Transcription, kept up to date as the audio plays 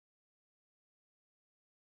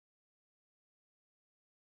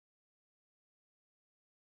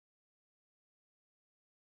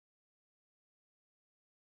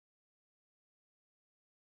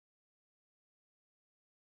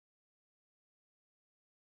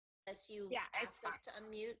As you Yeah, it's ask fine. us to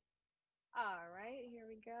unmute. All right, here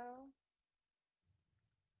we go.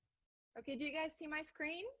 Okay, do you guys see my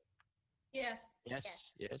screen? Yes. Yes,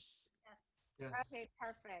 Yes. yes. Yes. Yes. Okay,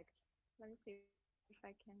 perfect. Let me see if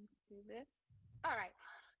I can do this. All right.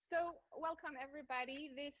 So, welcome everybody.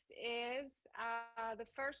 This is the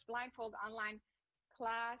first blindfold online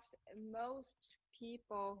class. Most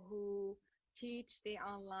people who teach the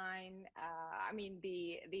online,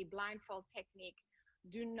 the blindfold technique,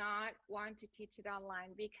 do not want to teach it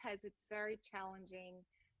online because it's very challenging.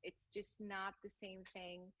 It's just not the same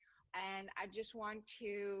thing. And I just want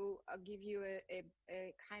to give you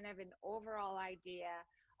a kind of an overall idea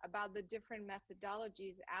about the different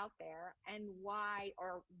methodologies out there and why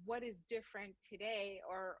or what is different today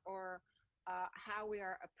or how we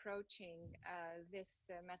are approaching this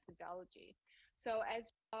methodology. So as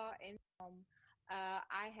you saw in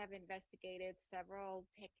I have investigated several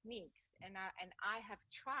techniques and I have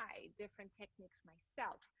tried different techniques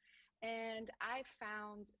myself. And I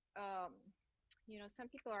found, some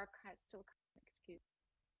people are still, excuse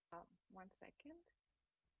me, 1 second.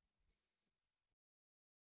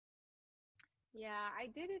 Yeah, I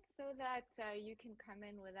did it so that you can come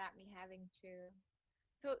in without me having to.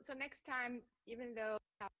 So next time, even though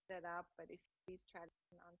I have it up, but if you please try to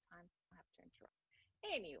come on time, I don't have to interrupt.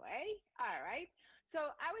 Anyway, all right. So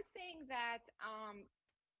I was saying that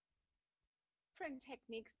different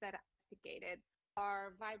techniques that I investigated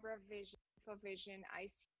are vibravision, infovision,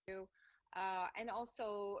 ICU, and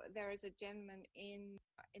also there is a gentleman in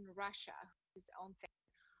Russia who's on thing.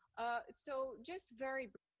 So just very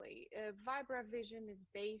briefly, vibravision is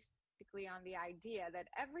based basically on the idea that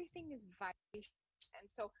everything is vibration, and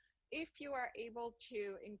so if you are able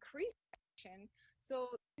to increase vibration,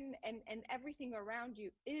 so and everything around you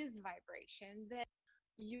is vibration, then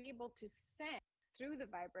you're able to sense through the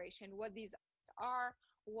vibration what these are,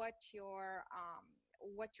 what your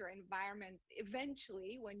environment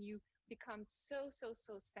eventually, when you become so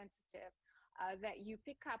sensitive that you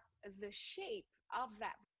pick up the shape of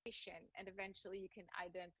that vibration, and eventually you can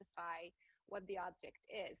identify what the object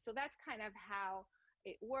is. So that's kind of how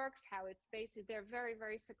it works, how it's based. They're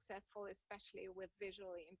very successful, especially with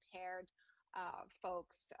visually impaired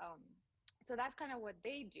folks. So that's kind of what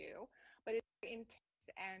they do, but it's intense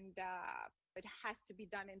and it has to be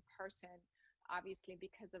done in person, obviously,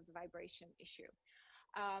 because of the vibration issue.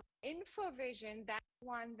 Infovision, that's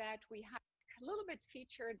one that we had a little bit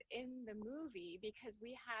featured in the movie because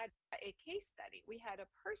we had a case study. We had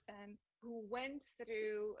a person who went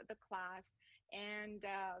through the class and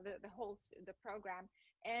the whole the program,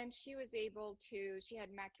 and she was able to. She had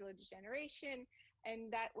macular degeneration,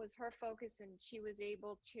 and that was her focus, and she was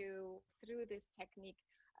able to, through this technique,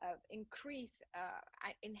 increase,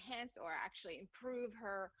 enhance, or actually improve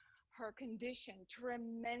her condition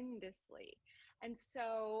tremendously. And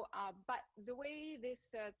so, but the way this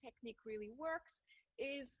technique really works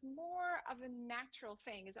is more of a natural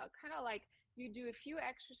thing. It's kind of like you do a few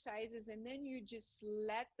exercises and then you just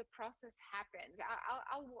let the process happen.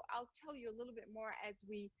 I'll tell you a little bit more as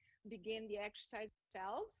we begin the exercise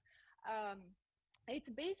themselves. Um, it's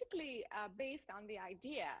basically based on the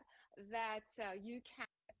idea that you can,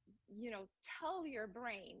 tell your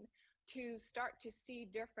brain to start to see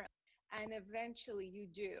differently, and eventually you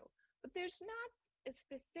do. But there's not a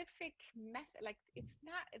specific method. Like it's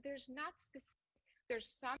not. There's not specific. There's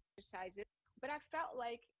some exercises, but I felt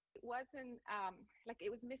like it wasn't like it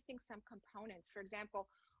was missing some components. For example,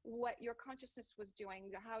 what your consciousness was doing,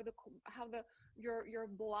 how the your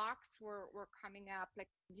blocks were coming up, like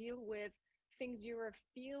deal with things you were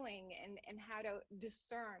feeling and how to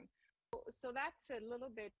discern. So that's a little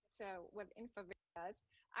bit what InfoVision does.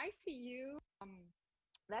 ICU,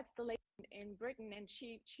 that's the lady in Britain, and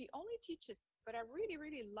she only teaches, but I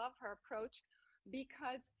really love her approach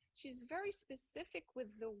because she's very specific with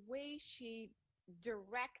the way she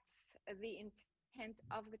directs the intent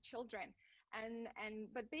of the children. And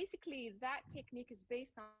but basically that technique is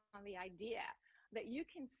based on the idea that you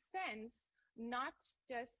can sense not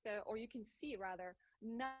just or you can see rather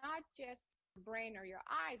not just your brain or your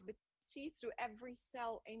eyes, but see through every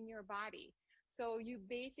cell in your body. So you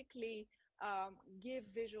basically give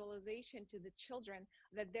visualization to the children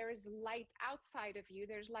that there is light outside of you,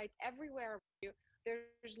 there's light everywhere around you,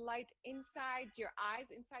 there's light inside your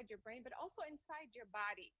eyes, inside your brain, but also inside your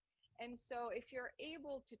body. And so if you're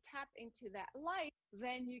able to tap into that light,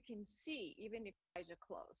 then you can see even if your eyes are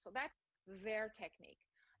closed. So that's their technique.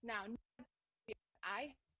 Now,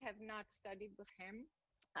 I have not studied with him,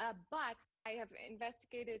 but I have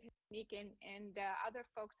investigated his technique, and other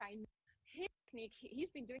folks I know. His technique, he's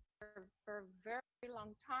been doing it for a very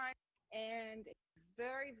long time, and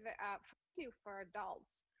very, for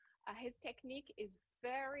adults. His technique is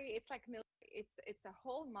very, it's like military. It's a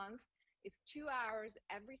whole month. It's 2 hours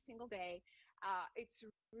every single day. It's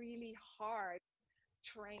really hard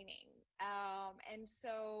training. And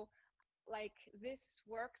so like this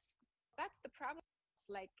works. That's the problem. It's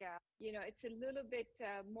like it's a little bit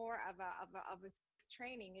more of a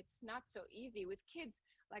training. It's not so easy with kids.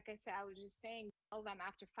 Like I said, I was just saying, tell them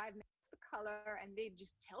after 5 minutes the color, and they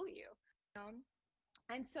just tell you. You know?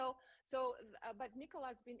 And but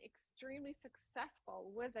Nicola's been extremely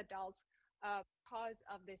successful with adults because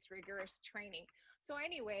of this rigorous training. So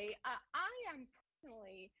anyway, I am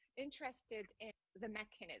personally interested in the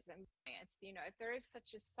mechanism science. If there is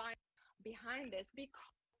such a science behind this,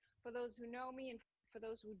 because for those who know me and for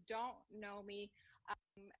those who don't know me,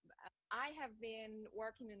 I have been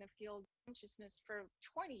working in the field of consciousness for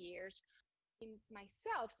 20 years. Means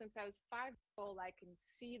myself, since I was 5 years old, I can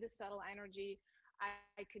see the subtle energy.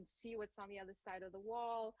 I could see what's on the other side of the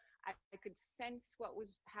wall. I could sense what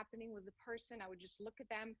was happening with the person. I would just look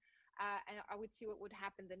at them, and I would see what would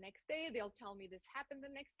happen the next day. They'll tell me this happened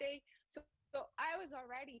the next day. So I was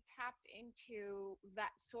already tapped into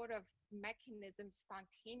that sort of mechanism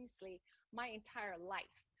spontaneously my entire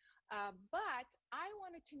life. But I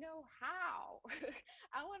wanted to know how.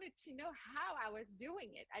 I wanted to know how I was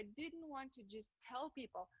doing it. I didn't want to just tell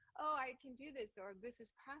people, oh, I can do this or this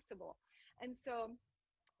is possible. And so,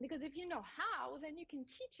 because if you know how, then you can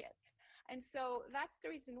teach it. And so that's the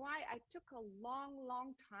reason why I took a long,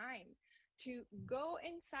 long time to go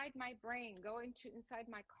inside my brain, go into inside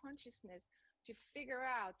my consciousness to figure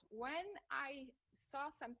out when I saw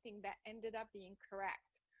something that ended up being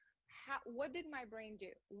correct. What did my brain do?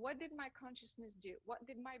 What did my consciousness do? What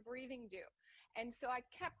did my breathing do? And so I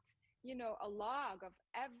kept, a log of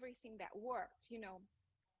everything that worked,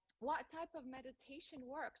 what type of meditation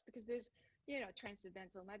works, because there's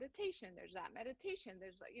transcendental meditation, there's that meditation,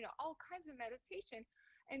 there's all kinds of meditation,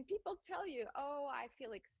 and people tell you, oh, I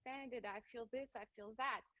feel expanded, I feel this, I feel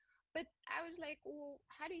that. But I was like, well,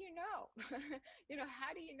 how do you know?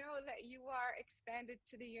 How do you know that you are expanded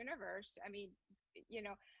to the universe? I mean, you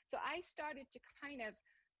know so I started to kind of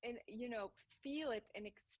and feel it and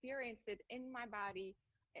experience it in my body,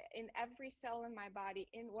 in every cell in my body,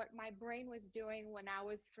 in what my brain was doing when I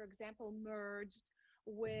was, for example, merged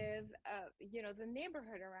with the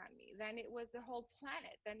neighborhood around me. Then it was the whole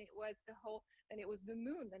planet, then it was the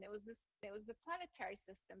moon, then it was the planetary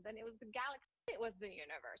system, then it was the galaxy, it was the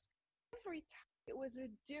universe. Every time it was a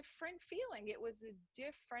different feeling, it was a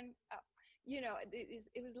different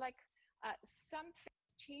it was like something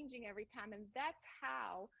changing every time. And that's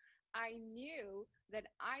how I knew that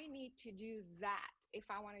I need to do that if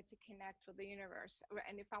I wanted to connect with the universe.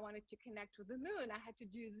 And if I wanted to connect with the moon, I had to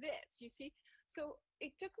do this, you see? So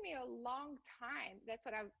it took me a long time. That's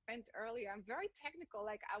what I meant earlier. I'm very technical.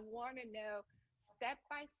 Like, I want to know step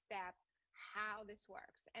by step how this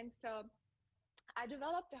works. And so I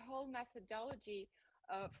developed a whole methodology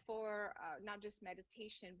for not just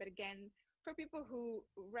meditation, but again, for people who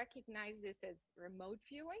recognize this as remote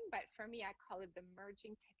viewing, but for me, I call it the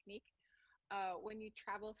merging technique. When you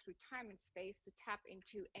travel through time and space to tap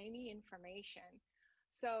into any information.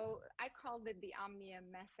 So I called it the Omnia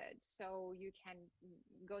method. So you can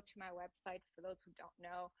go to my website, for those who don't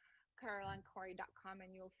know, carolancory.com,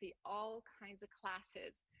 and you'll see all kinds of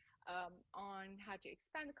classes on how to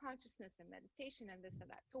expand the consciousness and meditation and this and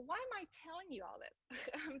that. So why am I telling you all this?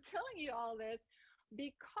 I'm telling you all this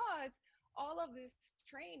because all of this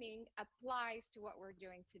training applies to what we're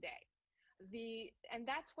doing today. And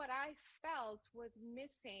that's what I felt was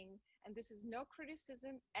missing. And this is no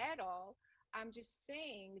criticism at all. I'm just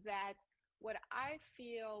saying that what I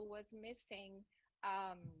feel was missing,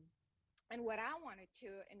 um, and what I wanted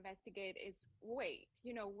to investigate is, wait,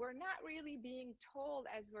 we're not really being told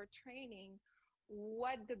as we're training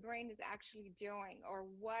what the brain is actually doing, or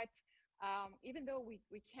what, even though we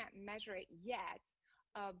can't measure it yet,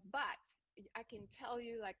 but I can tell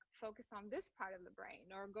you, like, focus on this part of the brain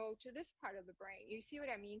or go to this part of the brain. You see what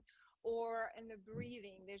I mean? Or in the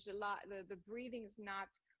breathing, there's a lot, the breathing is not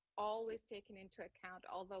always taken into account,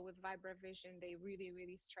 although with vibrovision, they really,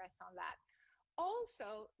 really stress on that.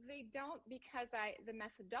 Also, they don't, because the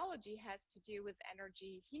methodology has to do with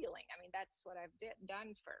energy healing. I mean, that's what I've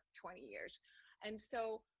done for 20 years. And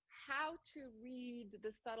so how to read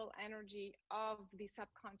the subtle energy of the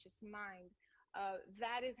subconscious mind,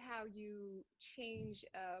 that is how you change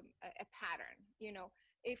a pattern.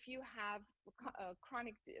 If you have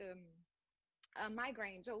chronic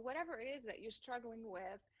migraines or whatever it is that you're struggling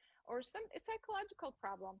with, or some psychological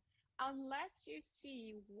problem, unless you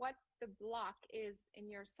see what the block is in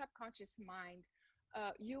your subconscious mind,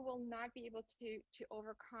 you will not be able to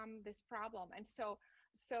overcome this problem. And so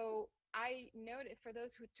I noted, for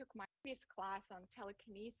those who took my previous class on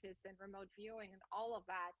telekinesis and remote viewing and all of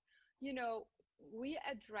that, you know, we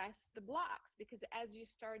address the blocks, because as you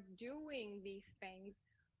start doing these things,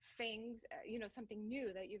 something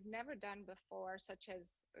new that you've never done before, such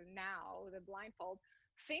as now the blindfold,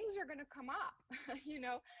 things are going to come up,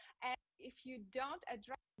 and if you don't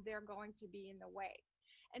address them, they're going to be in the way.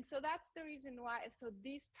 And so that's the reason why. So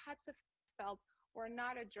these types of things felt were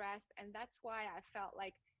not addressed, and that's why I felt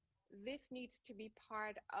like this needs to be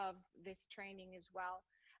part of this training as well.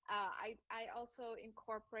 I also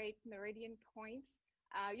incorporate meridian points.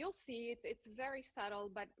 You'll see it's very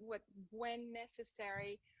subtle, but when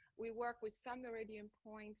necessary, we work with some meridian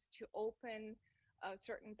points to open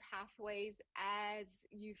certain pathways as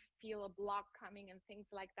you feel a block coming and things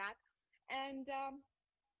like that. And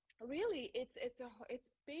really, it's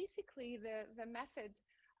basically the message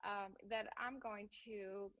that I'm going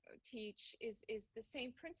to teach is the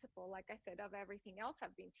same principle, like I said, of everything else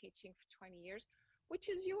I've been teaching for 20 years, which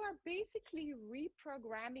is you are basically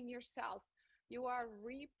reprogramming yourself. You are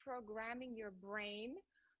reprogramming your brain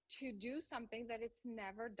to do something that it's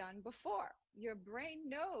never done before. Your brain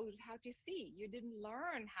knows how to see. You didn't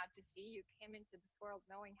learn how to see. You came into this world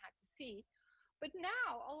knowing how to see, but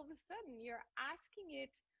now all of a sudden you're asking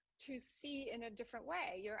it to see in a different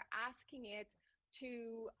way. You're asking it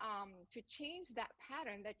to change that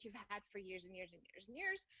pattern that you've had for years and years and years and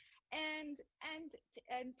years, and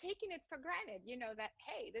and taking it for granted. You know that,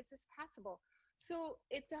 hey, this is possible. So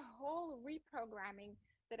it's a whole reprogramming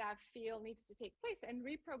that I feel needs to take place. And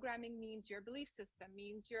reprogramming means your belief system,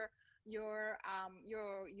 means your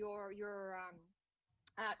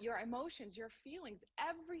emotions, your feelings,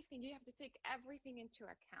 everything. You have to take everything into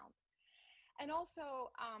account. And also,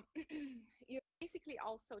 you're basically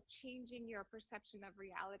also changing your perception of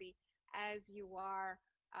reality as you are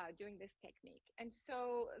doing this technique. And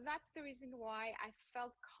so that's the reason why I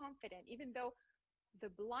felt confident, even though the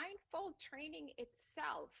blindfold training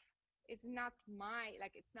itself is not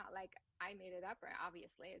it's not like I made it up, right?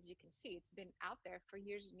 Obviously, as you can see, it's been out there for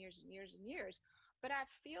years and years and years and years. But I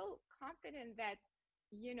feel confident that,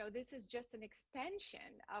 this is just an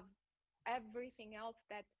extension of everything else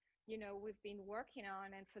that, we've been working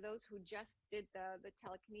on. And for those who just did the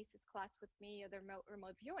telekinesis class with me, or the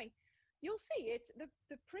remote viewing, you'll see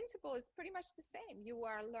the principle is pretty much the same. You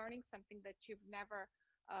are learning something that you've never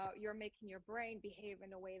you're making your brain behave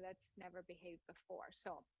in a way that's never behaved before.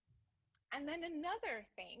 So, and then another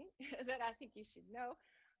thing that I think you should know,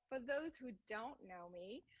 for those who don't know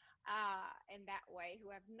me in that way,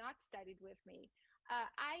 who have not studied with me,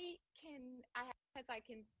 as I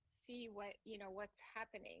can see what's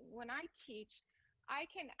happening when I teach. I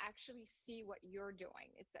can actually see what you're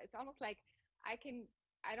doing. It's almost like I can.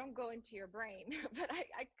 I don't go into your brain, but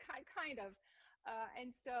I kind of,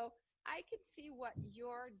 and so I could see what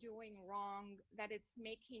you're doing wrong, that it's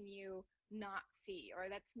making you not see, or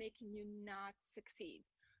that's making you not succeed.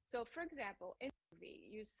 So, for example, in the movie,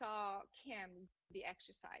 you saw Kim do the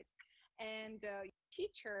exercise, and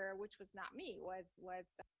teacher, which was not me, was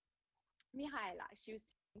Mihaela. She was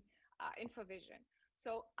taking infovision.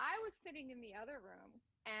 So I was sitting in the other room,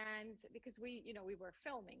 and because we were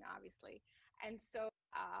filming, obviously, and so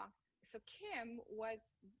Kim was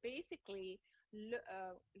basically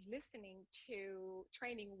listening to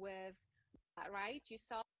training with, right? You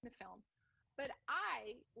saw in the film, but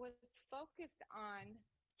I was focused on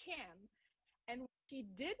Kim, and when she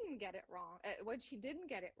didn't get it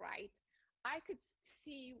right, I could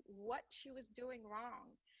see what she was doing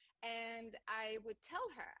wrong. And I would tell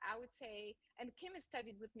her, I would say, and Kim has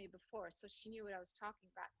studied with me before, so she knew what I was talking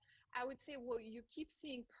about. I would say, well, you keep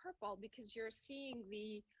seeing purple because you're seeing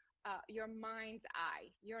your mind's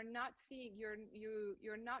eye. You're not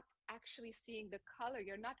actually seeing the color.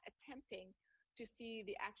 You're not attempting to see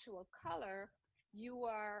the actual color. You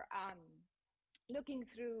are looking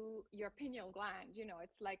through your pineal gland.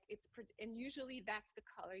 It's like and usually that's the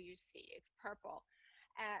color you see. It's purple.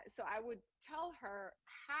 So I would tell her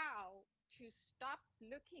how to stop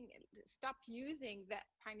using that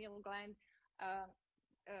pineal gland uh,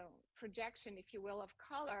 projection, if you will, of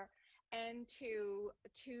color, and to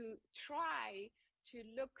try to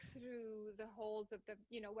look through the holes of the,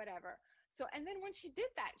 whatever. So, and then when she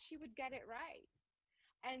did that, she would get it right.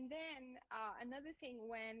 And then another thing,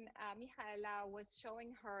 when Michaela was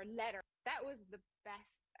showing her letter, that was the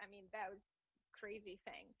best. I mean, that was crazy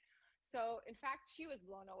thing. So, in fact, she was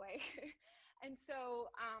blown away. And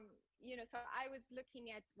so so I was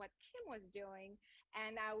looking at what Kim was doing,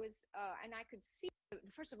 and I could see,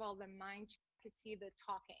 first of all, the mind, I could see the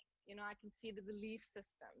talking, I can see the belief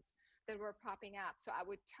systems that were popping up. So I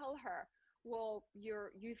would tell her, well,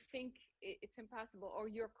 you think it's impossible, or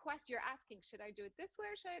you're asking, should I do it this way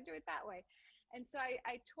or should I do it that way? And so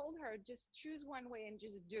I told her, just choose one way and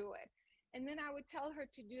just do it. And then I would tell her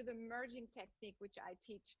to do the merging technique, which I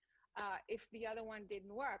teach, if the other one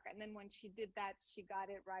didn't work. And then when she did that, she got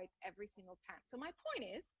it right every single time. So my point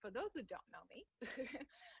is, for those who don't know me,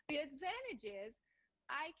 the advantage is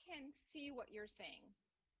I can see what you're saying.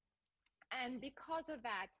 And because of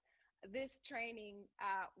that, this training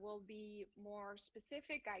will be more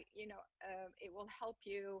specific. It will help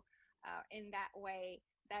you in that way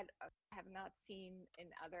that I have not seen in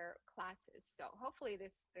other classes. So hopefully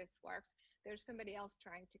this works. There's somebody else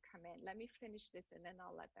trying to come in. Let me finish this and then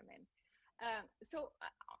I'll let them in.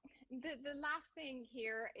 The last thing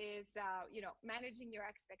here is managing your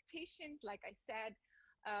expectations. Like I said,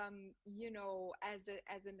 as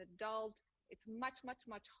an adult, it's much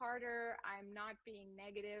harder. I'm not being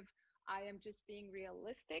negative. I am just being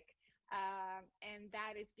realistic. And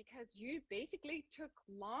that is because you basically took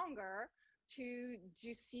longer to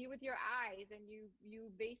see with your eyes, and you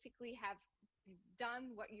basically have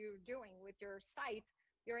done what you're doing with your sight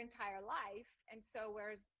your entire life. And so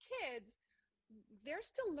whereas kids, they're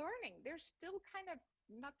still learning. They're still kind of,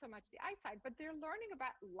 not so much the eyesight, but they're learning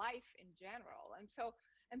about life in general.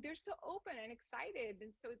 And they're so open and excited.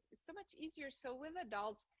 And so it's so much easier. So with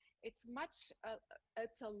adults, it's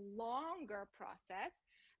a longer process.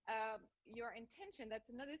 Your intention,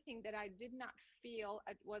 that's another thing that I did not feel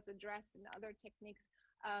it was addressed in other techniques.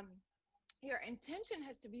 Your intention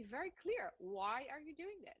has to be very clear. Why are you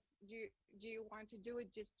doing this? Do you want to do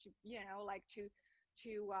it just to, like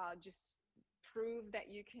just prove that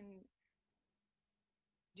you can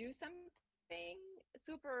do something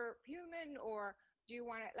superhuman, or do you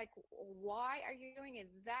want to, like, why are you doing it?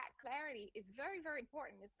 That clarity is very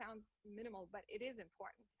important. It sounds minimal, but it is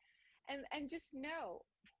important. And just know,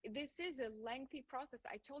 this is a lengthy process.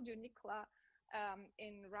 I told you, Nicola,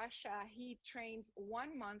 in Russia, he trains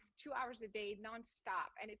 1 month, 2 hours a day,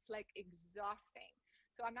 nonstop, and it's like exhausting.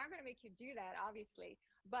 So I'm not going to make you do that, obviously,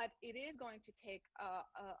 but it is going to take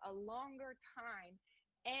a longer time,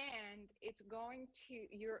 and it's going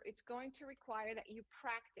to require that you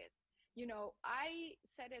practice. I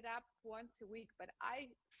set it up once a week, but I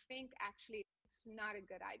think actually it's not a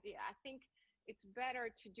good idea. I think it's better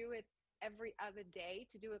to do it every other day,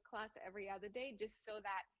 to do a class every other day, just so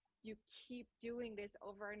that you keep doing this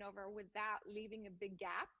over and over without leaving a big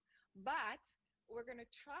gap. But we're going to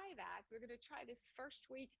try that. We're going to try this first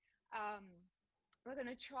week. We're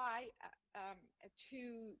going to try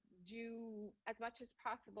to do as much as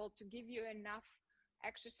possible to give you enough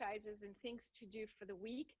exercises and things to do for the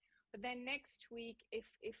week. But then next week, if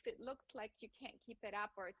it looks like you can't keep it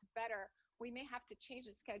up, or it's better, we may have to change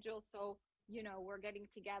the schedule. So, we're getting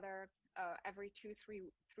together every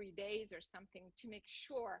three days or something to make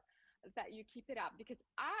sure that you keep it up. Because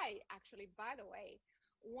I actually, by the way,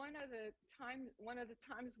 one of the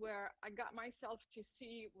times where I got myself to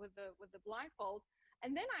see with the blindfold,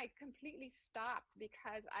 and then I completely stopped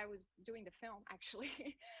because I was doing the film,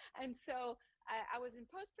 actually. And so I was in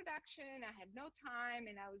post-production, I had no time,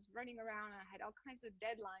 and I was running around, I had all kinds of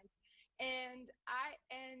deadlines. And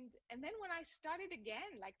then when I started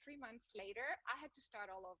again, like 3 months later, I had to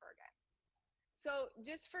start all over again. So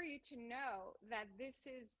just for you to know that this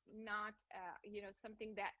is not,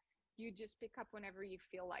 something that you just pick up whenever you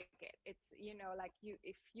feel like it. It's, like,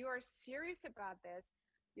 if you're serious about this,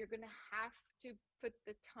 you're going to have to put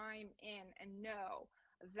the time in and know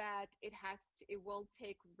that it will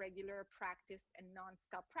take regular practice and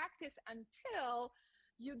nonstop practice until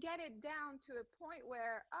you get it down to a point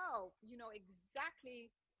where, oh, you know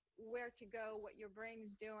exactly where to go, what your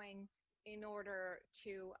brain's doing in order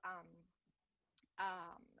um,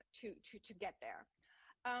 to get there.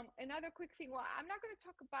 Another quick thing. Well, I'm not going to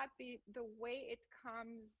talk about the way it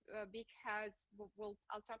comes, because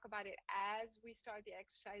I'll talk about it as we start the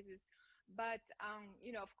exercises. But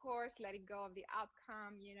of course, letting go of the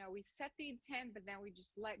outcome. We set the intent, but then we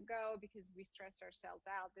just let go because we stress ourselves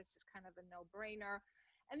out. This is kind of a no-brainer.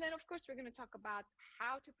 And then, of course, we're going to talk about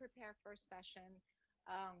how to prepare for a session,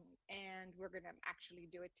 and we're going to actually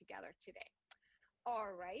do it together today.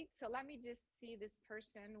 All right, so let me just see, this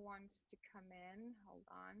person wants to come in. Hold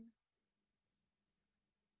on.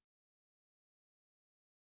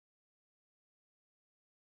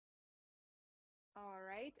 All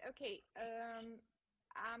right, okay.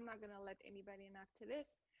 I'm not gonna let anybody in after this.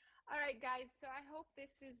 All right, guys. So I hope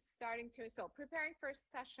this is starting to. So preparing for a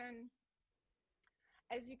session,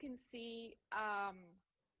 as you can see,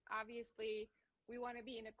 obviously we want to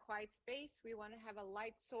be in a quiet space. We want to have a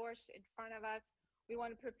light source in front of us. We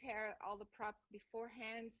want to prepare all the props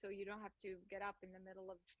beforehand so you don't have to get up in the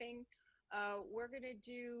middle of the thing. We're going to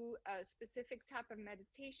do a specific type of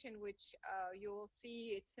meditation, which you will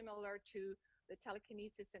see it's similar to the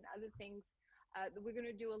telekinesis and other things. We're going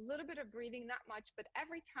to do a little bit of breathing, not much, but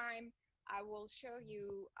every time I will show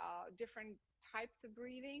you different types of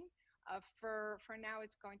breathing. For now,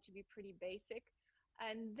 it's going to be pretty basic.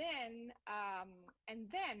 And then,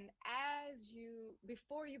 as you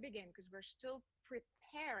before you begin, because we're still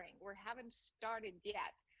preparing, we haven't started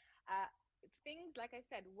yet. Uh, Things like I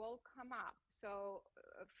said will come up. So,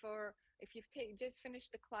 for if you've just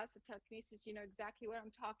finished the class of telekinesis, you know exactly what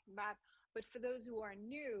I'm talking about. But for those who are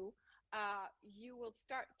new, you will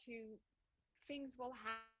start to things will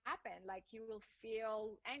happen, like you will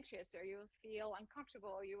feel anxious, or you will feel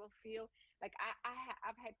uncomfortable, or you will feel like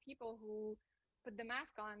I've had people who put the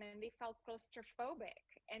mask on and they felt claustrophobic.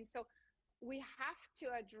 And so we have to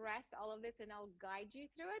address all of this, and I'll guide you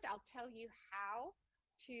through it. I'll tell you how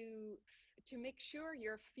to to make sure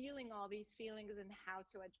you're feeling all these feelings and how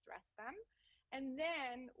to address them. And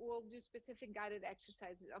then we'll do specific guided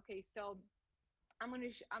exercises. Okay, so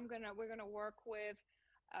we're gonna work with.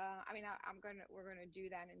 We're gonna do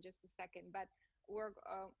that in just a second, but we're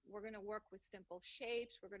gonna work with simple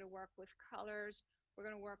shapes. We're gonna work with colors. We're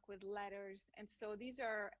gonna work with letters, and so these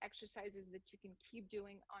are exercises that you can keep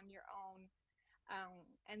doing on your own.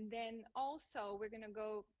 And then also we're gonna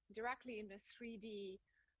go directly into 3D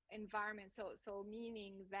environment. So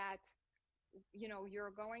meaning that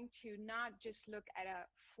you're going to not just look at a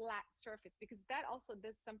flat surface, because that also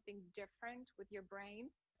does something different with your brain.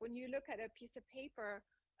 When you look at a piece of paper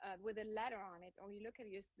with a letter on it, or you look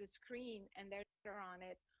at the screen and there's a letter on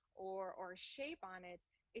it, or a shape on it,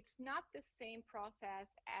 it's not the same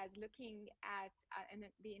process as looking at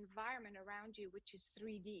the environment around you, which is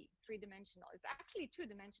 3D, three-dimensional. It's actually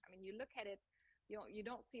two-dimensional. I mean, you look at it, you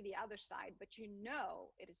don't see the other side, but you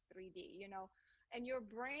know it is 3D, and your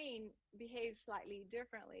brain behaves slightly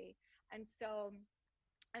differently. And so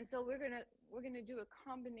we're gonna do a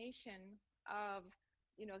combination of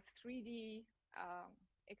 3D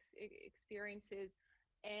experiences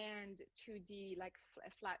and 2D, like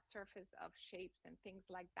a flat surface of shapes and things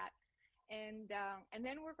like that. And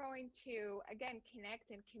then we're going to again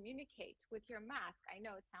connect and communicate with your mask. I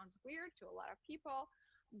know it sounds weird to a lot of people,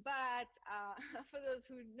 but for those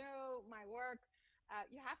who know my work,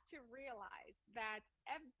 you have to realize that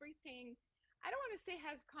everything, I don't want to say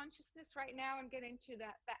has consciousness right now and get into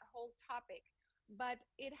that whole topic, but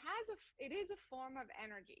it is a form of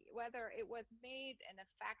energy, whether it was made in a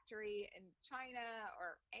factory in China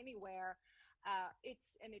or anywhere.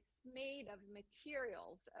 It's made of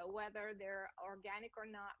materials, whether they're organic or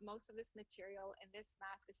not. Most of this material in this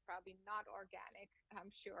mask is probably not organic,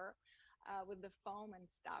 I'm sure, with the foam and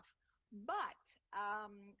stuff. But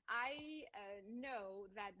I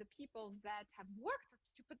know that the people that have worked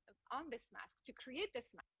to put on this mask, to create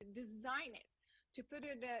this mask, to design it, to put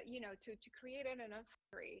it, to create it in a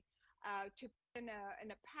factory, to put in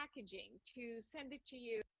a packaging, to send it to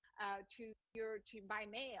you, to by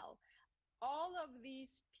mail. All of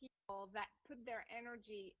these people that put their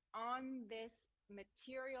energy on this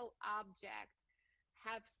material object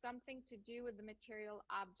have something to do with the material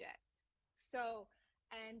object. So,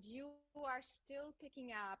 and you are still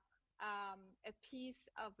picking up a piece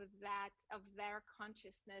of their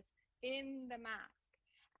consciousness in the mask.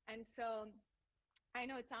 And so I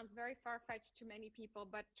know it sounds very far-fetched to many people,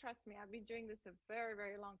 but trust me, I've been doing this a very,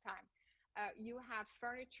 very long time. You have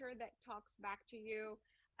furniture that talks back to you.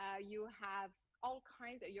 You have all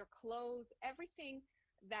kinds of your clothes, everything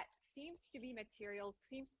that seems to be material,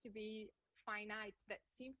 seems to be finite, that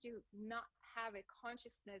seems to not have a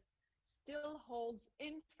consciousness, still holds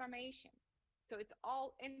information. So it's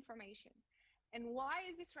all information. And why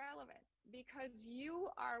is this relevant? Because you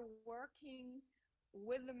are working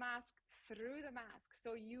with the mask, through the mask.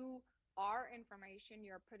 So you are information,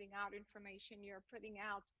 you're putting out information, you're putting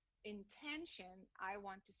out intention. I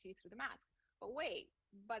want to see through the mask. But wait,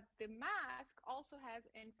 but the mask also has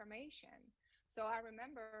information. So I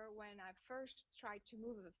remember when I first tried to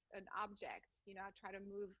move an object, I try to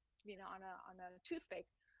move, on a toothpick,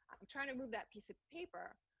 I'm trying to move that piece of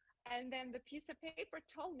paper. And then the piece of paper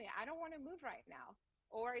told me, I don't want to move right now.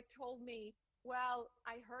 Or it told me, well,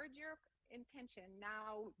 I heard your intention,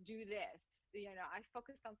 now do this. I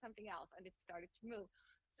focused on something else and it started to move.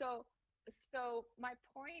 So my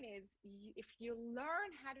point is, if you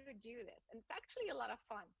learn how to do this, and it's actually a lot of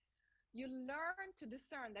fun, You learn to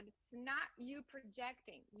discern that it's not you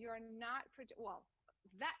projecting. You're not well,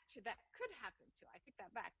 that could happen too. I take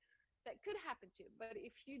that back. That could happen too. But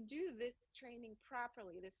if you do this training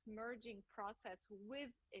properly, this merging process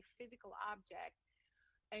with a physical object,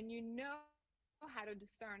 and you know how to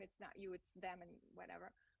discern it's not you, it's them, and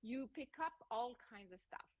whatever, you pick up all kinds of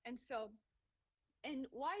stuff. And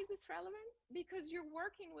why is this relevant? Because you're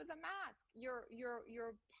working with a mask. You're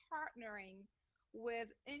partnering with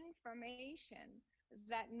information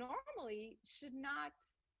that normally should not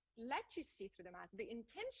let you see through the mask. The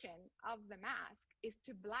intention of the mask is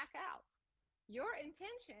to black out. Your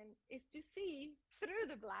intention is to see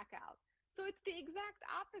through the blackout. So it's the exact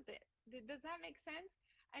opposite. Does that make sense?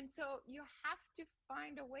 And so you have to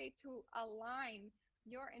find a way to align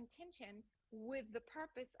your intention with the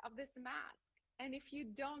purpose of this mask. And if you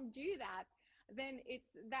don't do that, then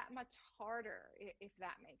it's that much harder, if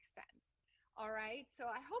that makes sense. All right. So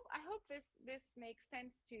I hope this makes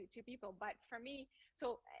sense to people. But for me,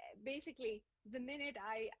 so basically, the minute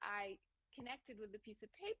I connected with the piece of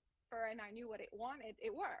paper and I knew what it wanted,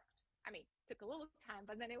 it worked. I mean, it took a little time,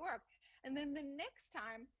 but then it worked. And then the next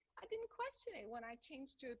time, I didn't question it when I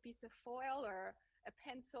changed to a piece of foil or a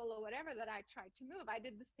pencil or whatever that I tried to move. I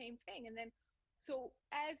did the same thing. And then, so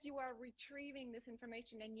as you are retrieving this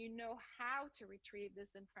information and you know how to retrieve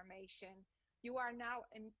this information, you are now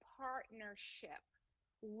in partnership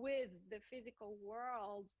with the physical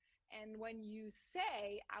world. And when you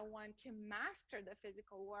say, I want to master the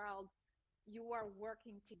physical world, you are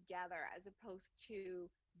working together as opposed to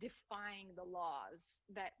defying the laws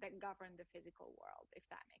that govern the physical world, if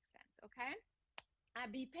that makes sense. Okay.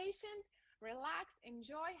 Be patient, relax,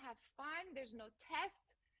 enjoy, have fun. There's no test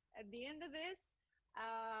at the end of this.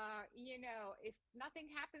 If nothing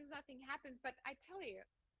happens, nothing happens. But I tell you,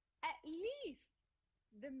 at least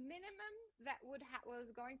the minimum that was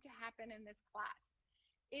going to happen in this class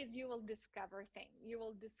is you will discover things. You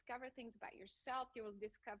will discover things about yourself. You will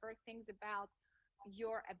discover things about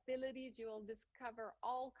your abilities. You will discover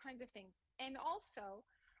all kinds of things. And also,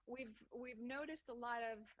 we've noticed a lot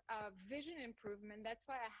of vision improvement. That's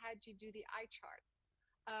why I had you do the eye chart.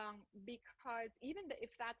 Because even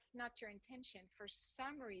if that's not your intention, for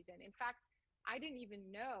some reason, in fact, I didn't even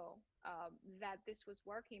know that this was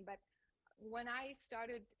working. But when I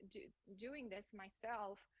started doing this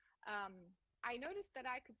myself, um, I noticed that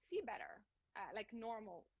I could see better, like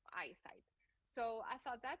normal eyesight. So I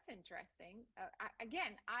thought that's interesting.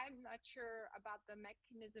 Again, I'm not sure about the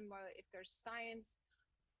mechanism or if there's science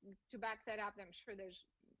to back that up. I'm sure there's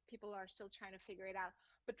people are still trying to figure it out.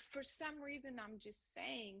 But for some reason, I'm just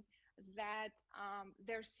saying that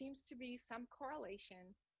there seems to be some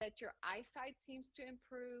correlation that your eyesight seems to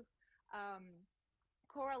improve. Um,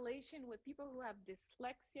 Correlation with people who have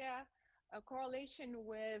dyslexia, a correlation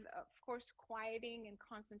with, of course, quieting and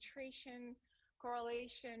concentration,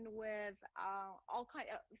 correlation with all kind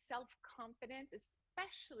of self-confidence,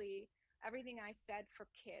 especially everything I said for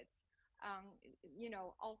kids.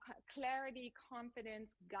 All clarity,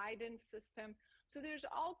 confidence, guidance system. So there's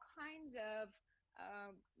all kinds of,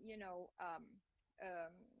 um, you know, um,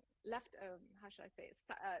 um, left, how should I say, it?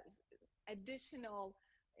 Additional,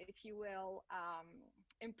 if you will,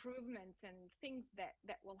 improvements and things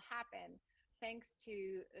that will happen thanks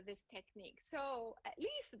to this technique. So at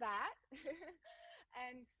least that.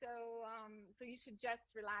 And so you should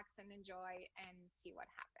just relax and enjoy and see what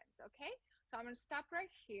happens. Okay. So I'm going to stop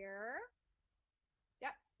right here.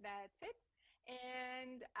 Yep, that's it.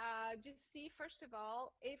 And just see, first of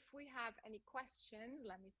all, if we have any questions.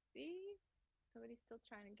 Let me see. Somebody's still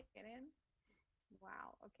trying to get in.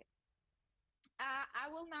 Wow. Okay. I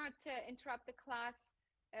will not interrupt the class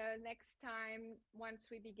next time once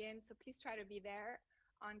we begin. So please try to be there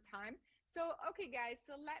on time. So, okay, guys,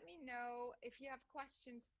 so let me know if you have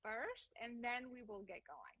questions first, and then we will get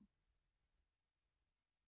going.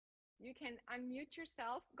 You can unmute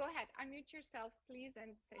yourself. Go ahead, unmute yourself, please,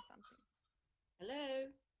 and say something. Hello.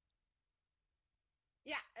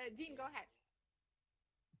 Yeah, Dean, go ahead.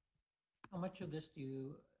 How much of this do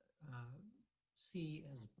you see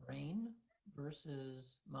as brain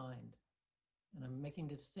versus mind? And I'm making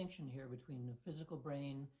a distinction here between the physical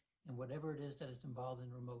brain and whatever it is that is involved in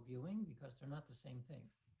remote viewing, because they're not the same thing.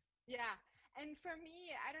 Yeah. And for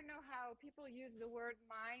me, I don't know how people use the word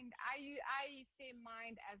mind. I say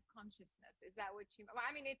mind as consciousness. Is that what you?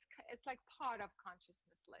 I mean, it's like part of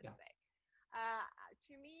consciousness, let's say. Uh,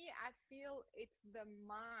 to me, I feel it's the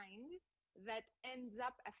mind that ends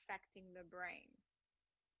up affecting the brain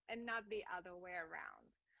and not the other way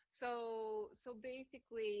around. So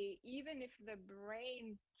basically, even if the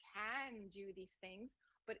brain can do these things,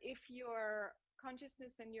 but if you're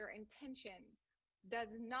consciousness and your intention does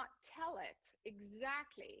not tell it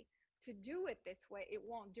exactly to do it this way, it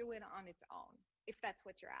won't do it on its own, if that's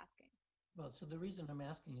what you're asking. Well, so the reason I'm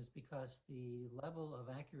asking is because the level of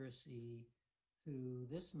accuracy through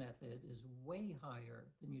this method is way higher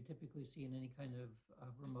than you typically see in any kind of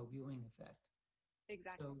remote viewing effect.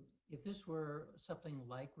 Exactly. So if this were something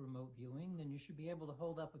like remote viewing, then you should be able to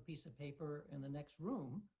hold up a piece of paper in the next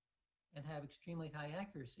room and have extremely high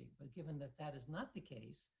accuracy. But given that that is not the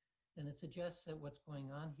case, then it suggests that what's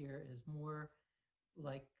going on here is more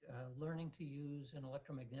like learning to use an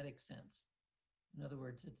electromagnetic sense. In other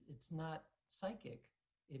words, it's not psychic,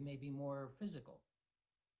 it may be more physical.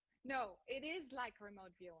 No, it is like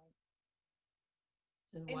remote viewing.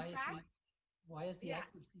 Then In fact, why is the yeah,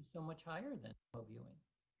 accuracy so much higher than remote viewing?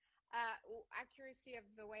 accuracy of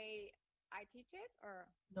the way I teach it, or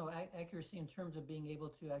No, accuracy in terms of being able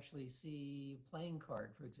to actually see playing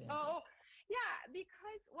card, for example. oh, yeah,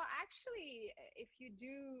 because well, actually, if you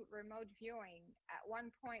do remote viewing at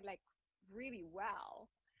one point, like really well,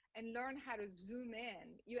 and learn how to zoom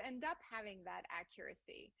in, you end up having that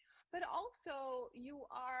accuracy. But also, you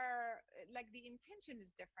are like the intention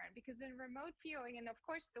is different because in remote viewing, and of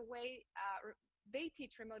course, the way they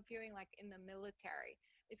teach remote viewing, like in the military,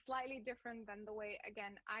 is slightly different than the way,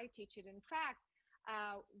 again, I teach it. In fact,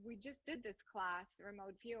 we just did this class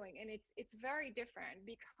remote viewing, and it's very different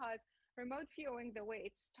because remote viewing, the way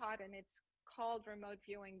it's taught, and it's called remote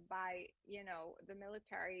viewing by the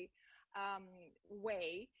military um,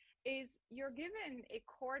 way, is you're given a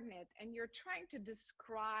coordinate and you're trying to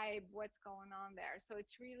describe what's going on there. So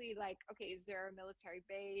it's really like, okay, is there a military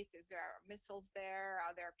base, is there missiles there,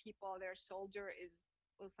 are there people, there soldier, is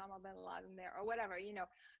Osama bin Laden there, or whatever.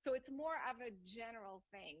 So it's more of a general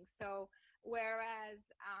thing. So whereas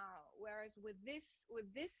with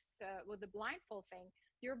the blindfold thing,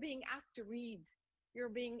 you're being asked to read.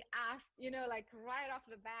 You're being asked, like right off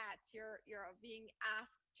the bat, you're being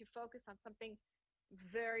asked to focus on something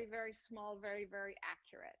very, very small, very, very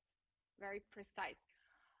accurate, very precise.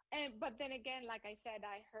 And but then again, like I said,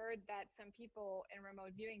 I heard that some people in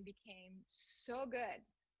remote viewing became so good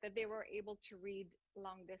that they were able to read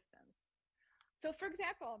long distance. So, for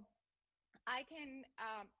example, I can,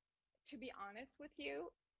 to be honest with you,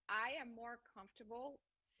 I am more comfortable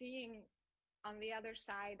seeing on the other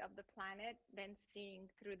side of the planet than seeing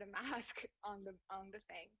through the mask on the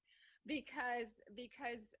thing, because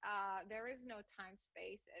there is no time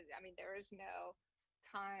space. I mean, there is no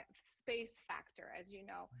time space factor, as you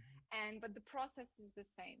know, and but the process is the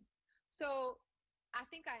same. So I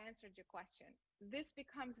think I answered your question. This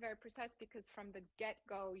becomes very precise because from the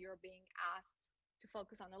get-go you're being asked to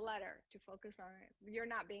focus on a letter, to focus on it. You're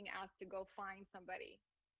not being asked to go find somebody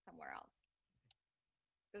somewhere else.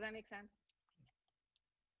 Does that make sense?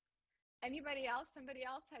 Anybody else? Somebody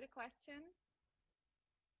else had a question?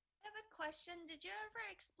 I have a question. Did you ever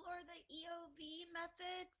explore the EOV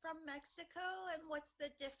method from Mexico, and what's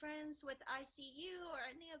the difference with ICU or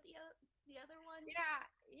any of the other ones? Yeah,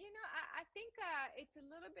 I think it's a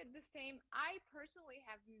little bit the same. I personally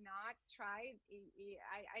have not tried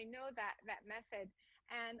I know that method,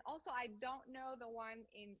 and also I don't know the one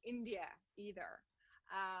in India either.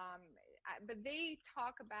 But they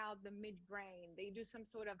talk about the midbrain. They do some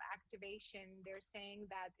sort of activation. They're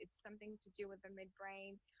saying that it's something to do with the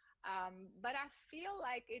midbrain. But I feel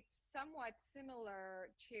like it's somewhat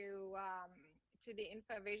similar to the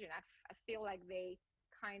infravision. I feel like they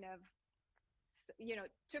kind of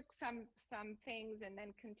took some things and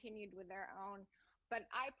then continued with their own, but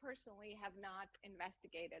I personally have not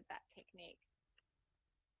investigated that technique.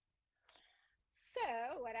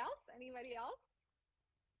 So what else? Anybody else?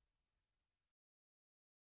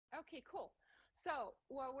 Okay, cool. So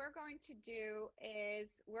what we're going to do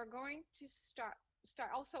is we're going to start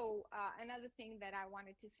also, another thing that I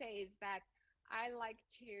wanted to say is that I like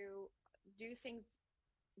to do things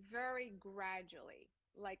very gradually.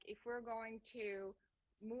 Like if we're going to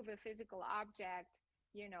move a physical object,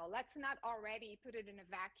 let's not already put it in a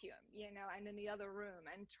vacuum, and in the other room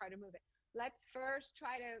and try to move it. Let's first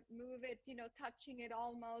try to move it, touching it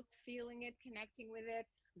almost, feeling it, connecting with it,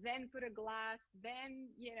 then put a glass, then,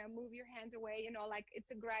 move your hands away, like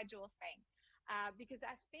it's a gradual thing. Because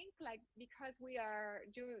I think like because we are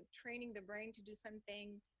training the brain to do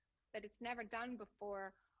something that it's never done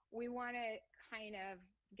before, we want to kind of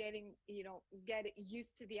get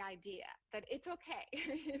used to the idea that it's okay,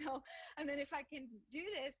 and then if I can do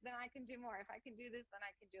this, then I can do more. If I can do this, then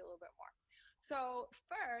I can do a little bit more. So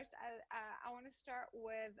first, I want to start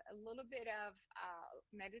with a little bit of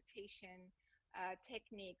meditation,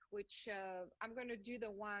 technique, which I'm going to do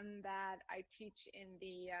the one that I teach in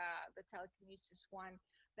the telekinesis one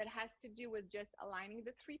that has to do with just aligning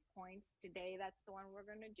the 3 points. Today, that's the one we're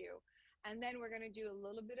going to do. And then we're going to do a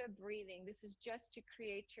little bit of breathing. This is just to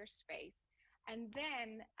create your space. And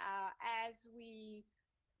then as we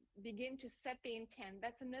begin to set the intent,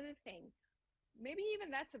 that's another thing. Maybe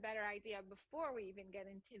even that's a better idea before we even get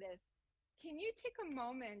into this. Can you take a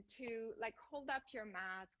moment to like hold up your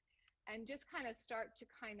mask and just kind of start to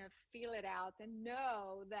kind of feel it out and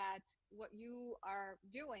know that what you are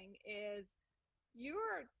doing is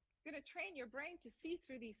you're going to train your brain to see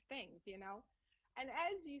through these things, you know? And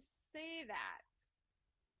as you say that,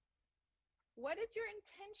 what is your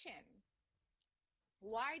intention?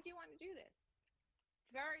 Why do you want to do this?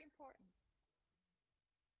 Very important.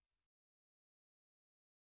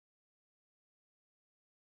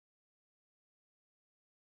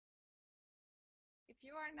 If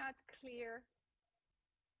you are not clear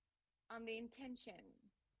on the intention,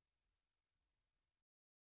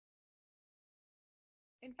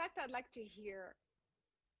 in fact, I'd like to hear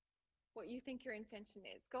what you think your intention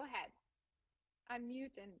is. Go ahead,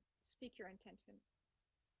 unmute and speak your intention.